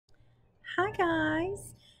Hi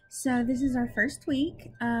guys! So this is our first week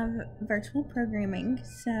of virtual programming.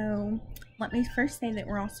 So let me first say that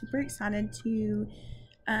we're all super excited to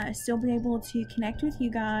still be able to connect with you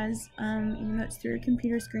guys, even though it's through a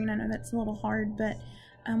computer screen. I know that's a little hard, but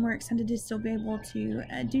we're excited to still be able to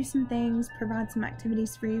do some things, provide some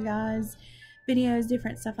activities for you guys, videos,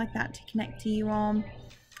 different stuff like that to connect to you all.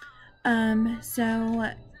 So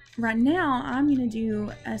right now I'm going to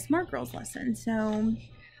do a SMARTGirls lesson. So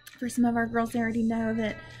for some of our girls, they already know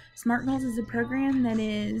that SMARTGirls is a program that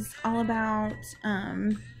is all about,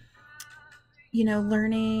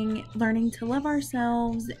 learning to love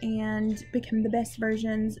ourselves and become the best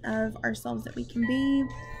versions of ourselves that we can be.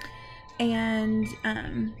 And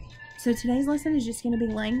so today's lesson is just going to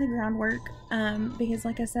be laying the groundwork, because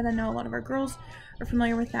like I said, I know a lot of our girls are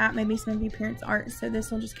familiar with that. Maybe some of you parents aren't, so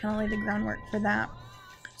this will just kind of lay the groundwork for that.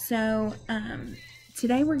 So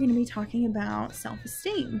today we're going to be talking about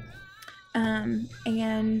self-esteem,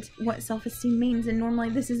 and what self-esteem means. And normally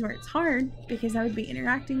this is where it's hard, because I would be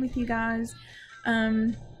interacting with you guys,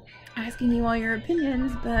 asking you all your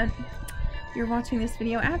opinions, but you're watching this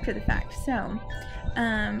video after the fact, so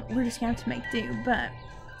we're just gonna have to make do. But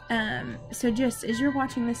so just as you're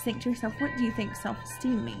watching this, think to yourself, what do you think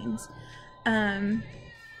self-esteem means? And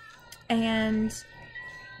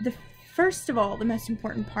first of all, the most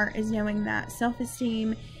important part is knowing that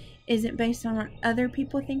self-esteem isn't based on what other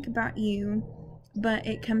people think about you, but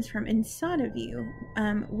it comes from inside of you.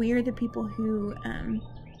 We are the people who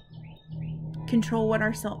control what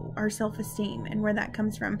our self-esteem and where that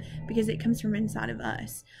comes from, because it comes from inside of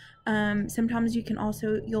us. Sometimes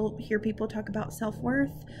you'll hear people talk about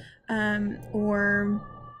self-worth, or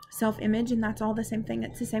self-image, and that's all the same thing.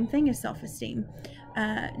 It's the same thing as self-esteem.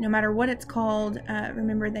 No matter what it's called,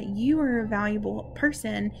 remember that you are a valuable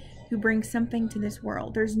person who brings something to this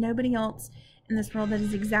world. There's nobody else in this world that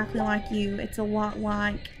is exactly like you. It's a lot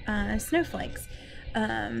like snowflakes.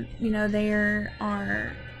 There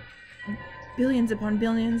are billions upon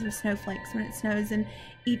billions of snowflakes when it snows, and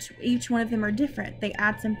each one of them are different. They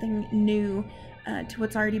add something new to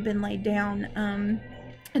what's already been laid down.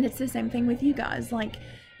 And it's the same thing with you guys. Like,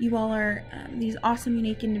 you all are these awesome,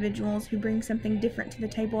 unique individuals who bring something different to the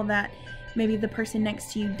table that maybe the person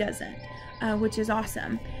next to you doesn't, which is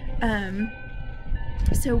awesome.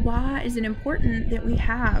 So why is it important that we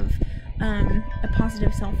have a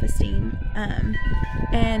positive self-esteem?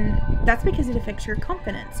 And that's because it affects your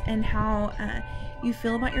confidence and how you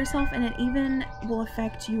feel about yourself, and it even will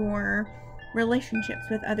affect your relationships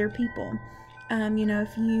with other people.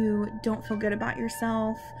 If you don't feel good about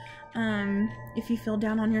yourself, if you feel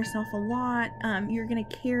down on yourself a lot, you're going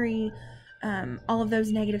to carry all of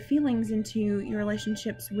those negative feelings into your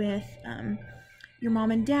relationships with your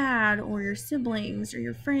mom and dad, or your siblings, or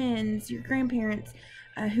your friends, your grandparents,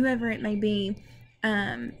 whoever it may be.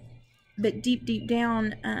 But deep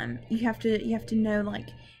down, you have to know, like,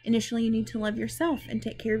 initially you need to love yourself and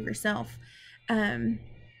take care of yourself.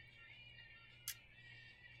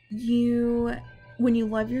 When you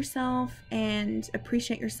love yourself and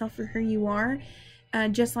appreciate yourself for who you are,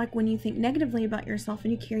 just like when you think negatively about yourself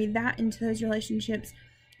and you carry that into those relationships,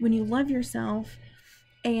 when you love yourself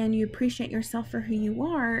and you appreciate yourself for who you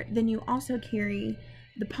are, then you also carry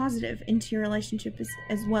the positive into your relationship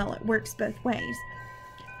as well. It works both ways.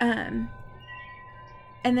 And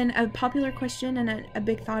then a popular question and a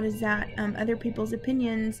big thought is that other people's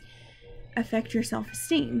opinions affect your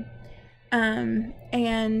self-esteem.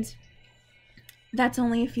 And that's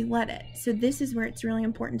only if you let it. So this is where it's really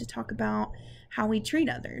important to talk about how we treat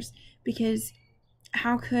others, because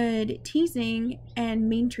how could teasing and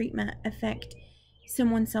mean treatment affect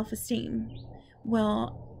someone's self-esteem?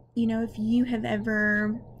 Well, if you've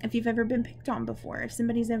ever been picked on before, if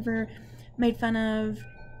somebody's ever made fun of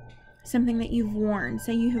something that you've worn,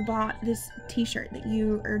 say you have bought this t-shirt that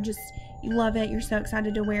you love it, you're so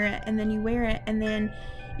excited to wear it, and then you wear it, and then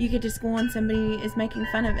you get to school and somebody is making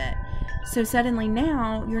fun of it. So suddenly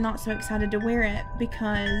now you're not so excited to wear it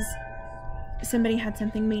because somebody had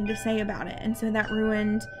something mean to say about it, and so that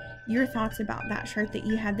ruined your thoughts about that shirt that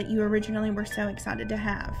you had, that you originally were so excited to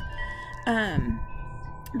have.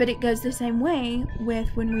 But it goes the same way with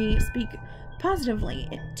when we speak positively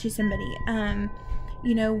to somebody. How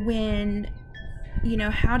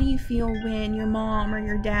do you feel when your mom or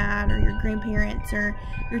your dad or your grandparents or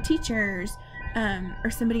your teachers, or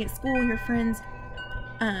somebody at school, your friends,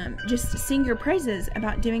 just sing your praises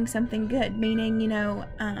about doing something good? Meaning,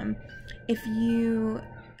 if you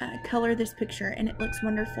color this picture and it looks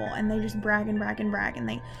wonderful, and they just brag and brag and brag, and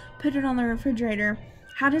they put it on the refrigerator,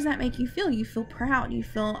 how does that make you feel? You feel proud, you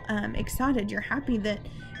feel excited, you're happy that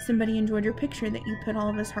somebody enjoyed your picture that you put all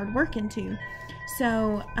of this hard work into.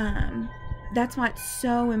 So that's why it's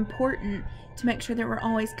so important to make sure that we're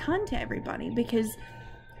always kind to everybody, because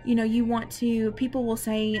you know, you want to, people will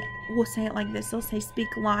say it like this, they'll say speak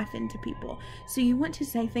life into people. So you want to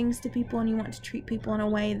say things to people, and you want to treat people in a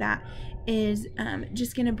way that is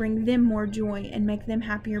just going to bring them more joy and make them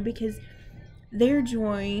happier, because their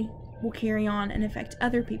joy will carry on and affect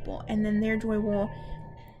other people, and then their joy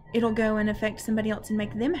it'll go and affect somebody else and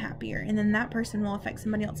make them happier, and then that person will affect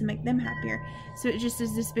somebody else and make them happier. So it just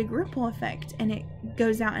is this big ripple effect, and it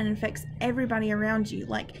goes out and affects everybody around you.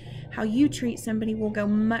 Like how you treat somebody will go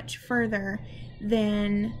much further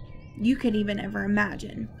than you could even ever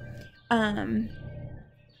imagine.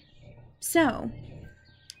 So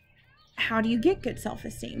how do you get good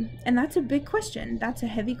self-esteem? And that's a big question. That's a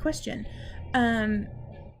heavy question.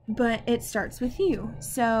 But it starts with you.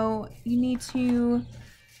 So you need to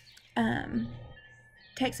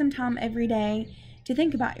take some time every day to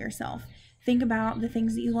think about yourself. Think about the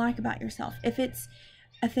things that you like about yourself. If it's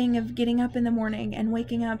a thing of getting up in the morning and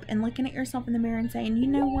waking up and looking at yourself in the mirror and saying, you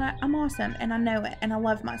know what, I'm awesome and I know it and I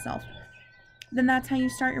love myself, then that's how you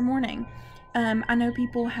start your morning. I know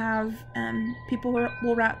people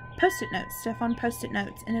will write post-it notes, stuff on post-it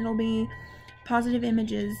notes, and it'll be positive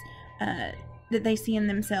images that they see in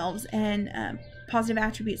themselves, and positive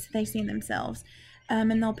attributes that they see in themselves.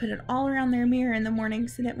 And they'll put it all around their mirror in the morning,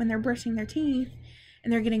 so that when they're brushing their teeth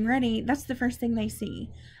and they're getting ready, that's the first thing they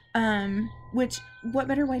see. What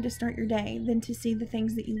better way to start your day than to see the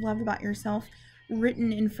things that you love about yourself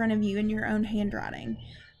written in front of you in your own handwriting.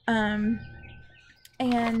 And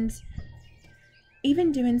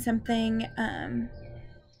even doing something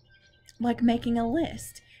like making a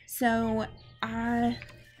list. So I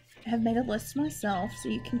have made a list myself, so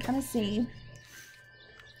you can kind of see.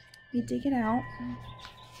 You dig it out.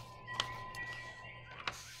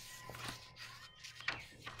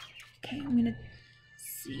 Okay, I'm gonna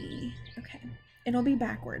see. Okay, it'll be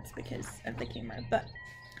backwards because of the camera, but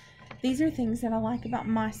these are things that I like about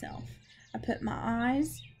myself. I put my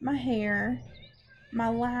eyes, my hair, my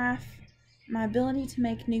laugh, my ability to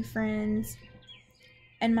make new friends,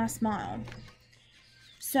 and my smile.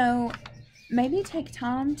 So maybe take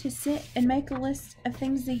time to sit and make a list of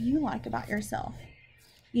things that you like about yourself.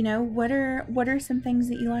 You know, what are some things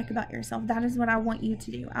that you like about yourself? That is what I want you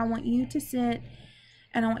to do. I want you to sit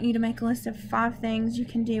and I want you to make a list of 5 things. You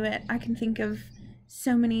can do it. I can think of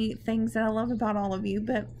so many things that I love about all of you,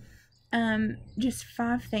 but just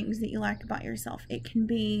 5 things that you like about yourself. It can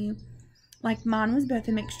be, like mine was both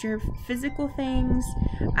a mixture of physical things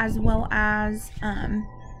as well as,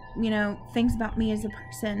 you know, things about me as a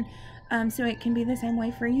person. So it can be the same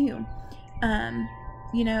way for you.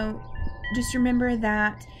 You know, just remember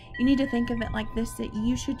that you need to think of it like this, that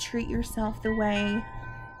you should treat yourself the way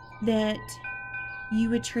that you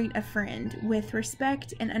would treat a friend, with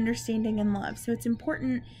respect and understanding and love. So it's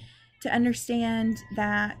important to understand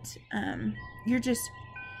that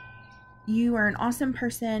you are an awesome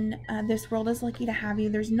person. This world is lucky to have you.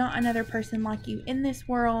 There's not another person like you in this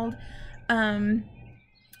world. And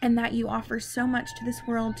that you offer so much to this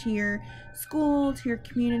world, to your school, to your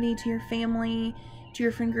community, to your family, to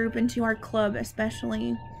your friend group, and to our club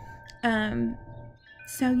especially.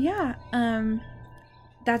 So yeah,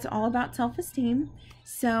 that's all about self-esteem.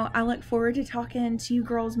 So I look forward to talking to you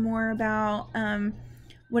girls more about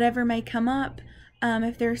whatever may come up.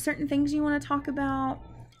 If there are certain things you want to talk about,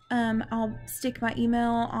 I'll stick my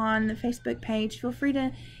email on the Facebook page. Feel free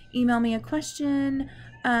to email me a question.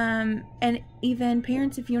 And even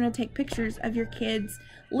parents, if you want to take pictures of your kids'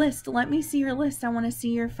 list, let me see your list. I want to see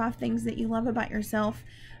your 5 things that you love about yourself,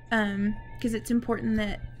 because it's important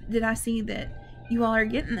that I see that you all are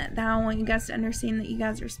getting that. I want you guys to understand that you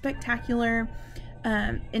guys are spectacular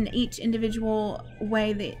in each individual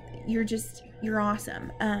way, that you're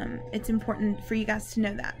awesome. It's important for you guys to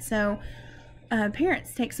know that. So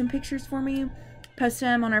parents, take some pictures for me, post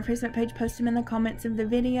them on our Facebook page, post them in the comments of the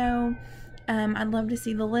video. I'd love to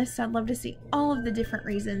see the list. I'd love to see all of the different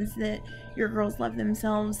reasons that your girls love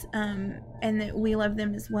themselves, and that we love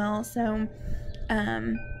them as well. So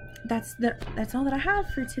that's all that I have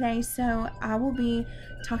for today. So I will be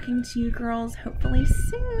talking to you girls hopefully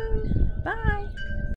soon. Bye.